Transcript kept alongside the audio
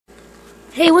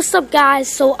Hey, what's up, guys?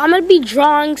 So I'm gonna be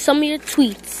drawing some of your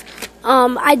tweets.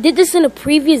 I did this in a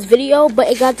previous video, but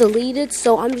it got deleted,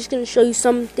 so I'm just gonna show you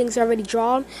some things I already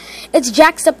drawn. It's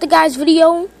Jacksepticeyes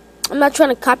video. I'm not trying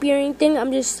to copy or anything.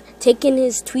 I'm just taking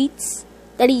his tweets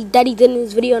that he did in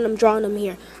his video, and I'm drawing them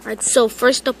here. All right. So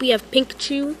first up, we have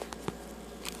Pikachu.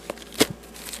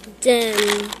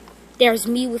 Then there's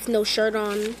me with no shirt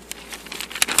on.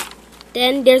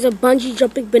 Then there's a bungee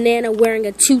jumping banana wearing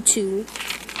a tutu.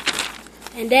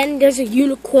 And then there's a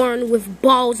unicorn with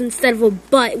balls instead of a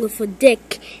butt, with a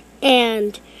dick,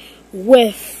 and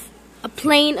with a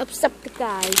plane of septic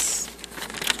eyes.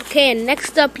 Okay, and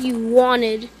next up you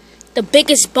wanted the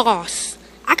biggest boss.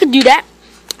 I could do that.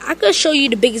 I could show you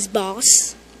the biggest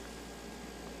boss.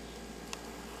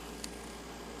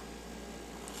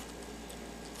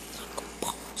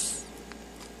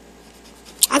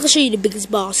 I can show you the biggest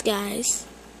boss, guys.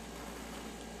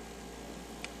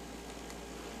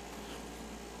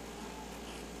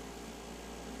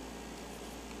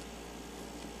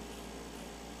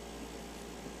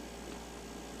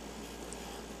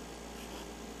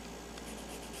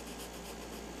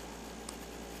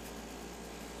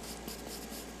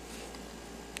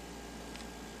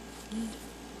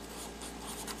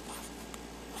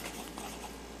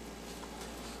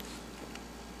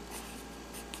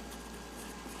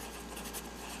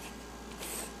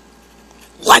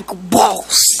 Like a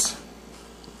boss.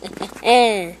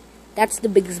 And that's the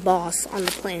biggest boss on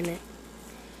the planet.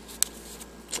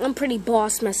 I'm pretty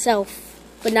boss myself,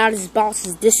 but not as boss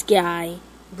as this guy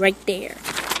right there.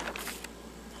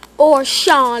 Or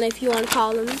Sean, if you want to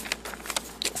call him.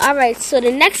 Alright, so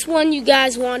the next one you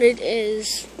guys wanted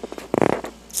is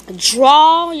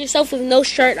draw yourself with no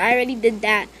shirt. I already did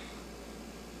that.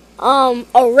 A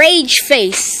rage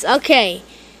face.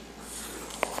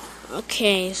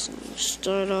 Okay, so we'll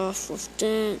start off with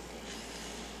that.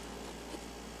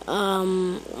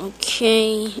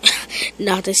 Okay.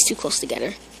 Nah, that's too close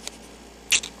together.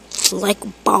 Like a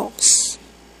boss.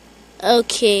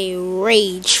 Okay,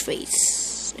 rage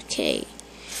face. Okay.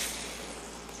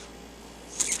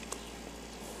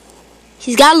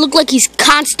 He's gotta look like he's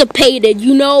constipated,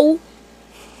 you know?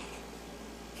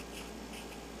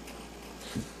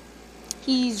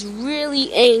 He's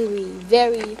really angry.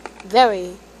 Very,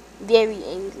 very, very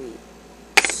angry.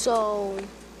 So,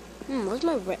 where's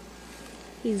my red?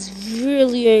 He's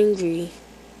really angry.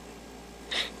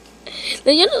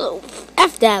 Now, you know,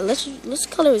 F that. Let's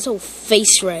color his whole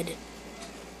face red.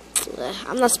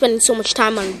 I'm not spending so much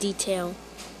time on the detail.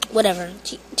 Whatever.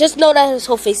 Just know that his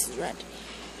whole face is red.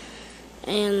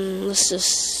 And let's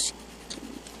just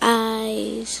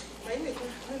eyes.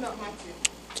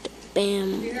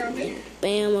 Bam,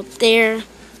 bam up there.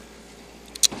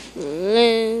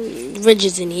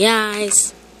 Ridges in the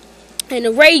eyes. And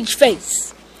a rage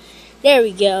face. There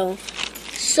we go.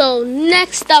 So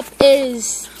next up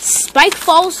is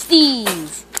Spikefall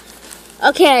Steve.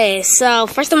 Okay, so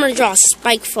first I'm gonna draw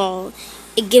Spikefall.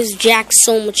 It gives Jack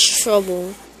so much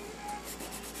trouble.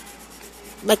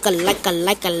 Like a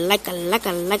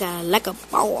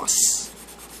boss.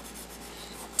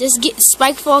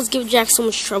 Spikefalls give Jack so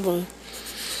much trouble.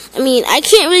 I mean, I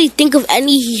can't really think of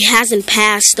any he hasn't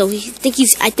passed though. I think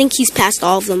he's passed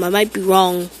all of them. I might be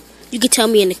wrong. You can tell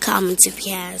me in the comments if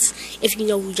he has. If you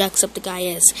know who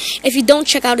Jacksepticeye is. If you don't,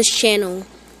 check out his channel.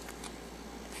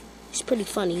 He's pretty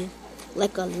funny.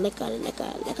 Like a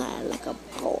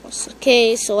boss.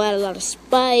 Okay, so I add a lot of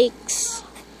spikes.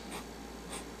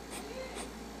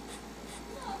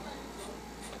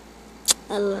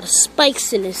 A lot of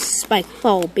spikes in this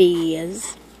Spikefall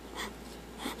base.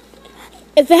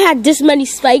 If it had this many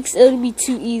spikes, it would be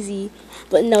too easy.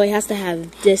 But no, it has to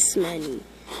have this many,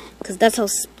 cause that's what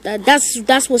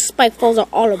Spikefalls are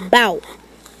all about.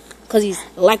 Cause he's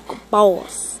like a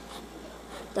boss.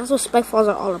 That's what Spikefalls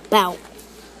are all about.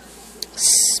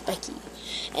 Spiky.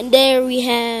 And then we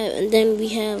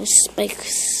have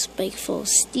Spikefall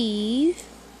Steve.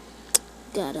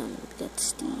 Got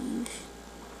Steve.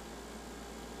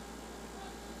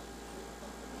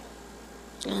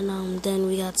 And then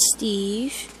we got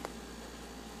Steve.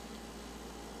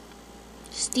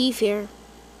 Steve here.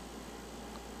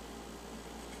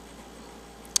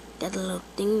 Got a little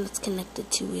thing that's connected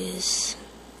to his.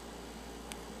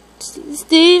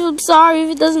 Steve, I'm sorry if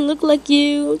it doesn't look like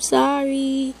you. I'm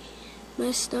sorry.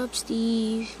 Messed up,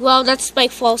 Steve. Well, that's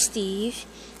Spikefall Steve.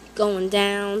 Going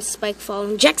down,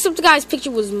 Spikefall. Jacksepticeye's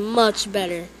picture was much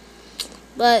better.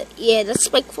 But yeah, that's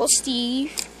Spikefall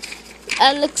Steve.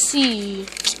 And let's see.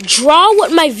 Draw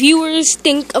what my viewers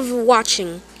think of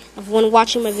watching. When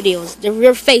watching my videos.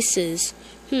 Their faces.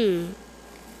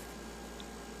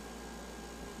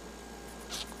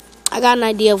 I got an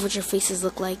idea of what your faces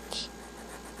look like.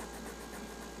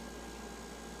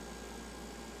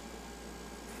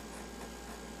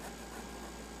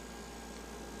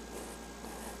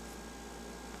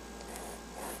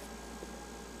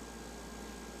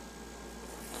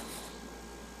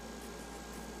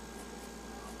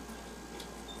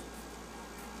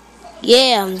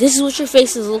 Yeah, this is what your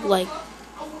faces look like.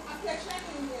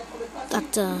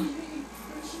 Got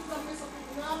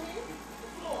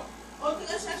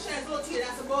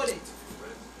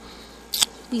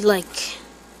be like,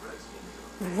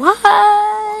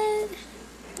 what?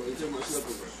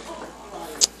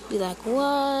 Be like,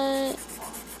 what?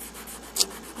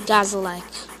 You guys are like,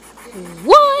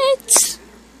 what?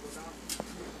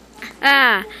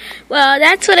 Well,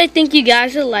 that's what I think you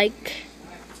guys are like.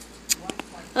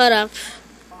 Hold up.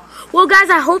 Well, guys,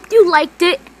 I hope you liked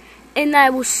it, and I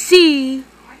will see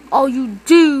all you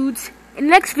dudes in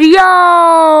the next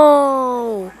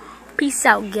video. Peace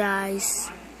out, guys.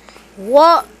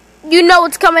 What? You know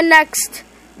what's coming next?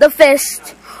 The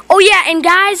fist. Oh, yeah, and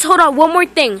guys, hold on, one more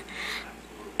thing.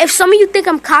 If some of you think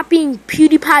I'm copying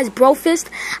PewDiePie's bro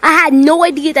fist, I had no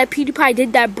idea that PewDiePie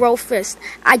did that bro fist.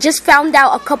 I just found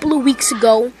out a couple of weeks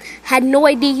ago. Had no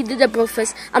idea he did that bro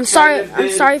fist. I'm sorry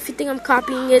if you think I'm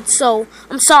copying it, so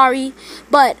I'm sorry.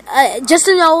 But just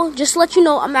to let you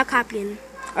know, I'm not copying.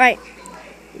 Alright.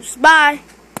 Bye.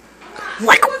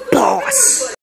 Like a boss.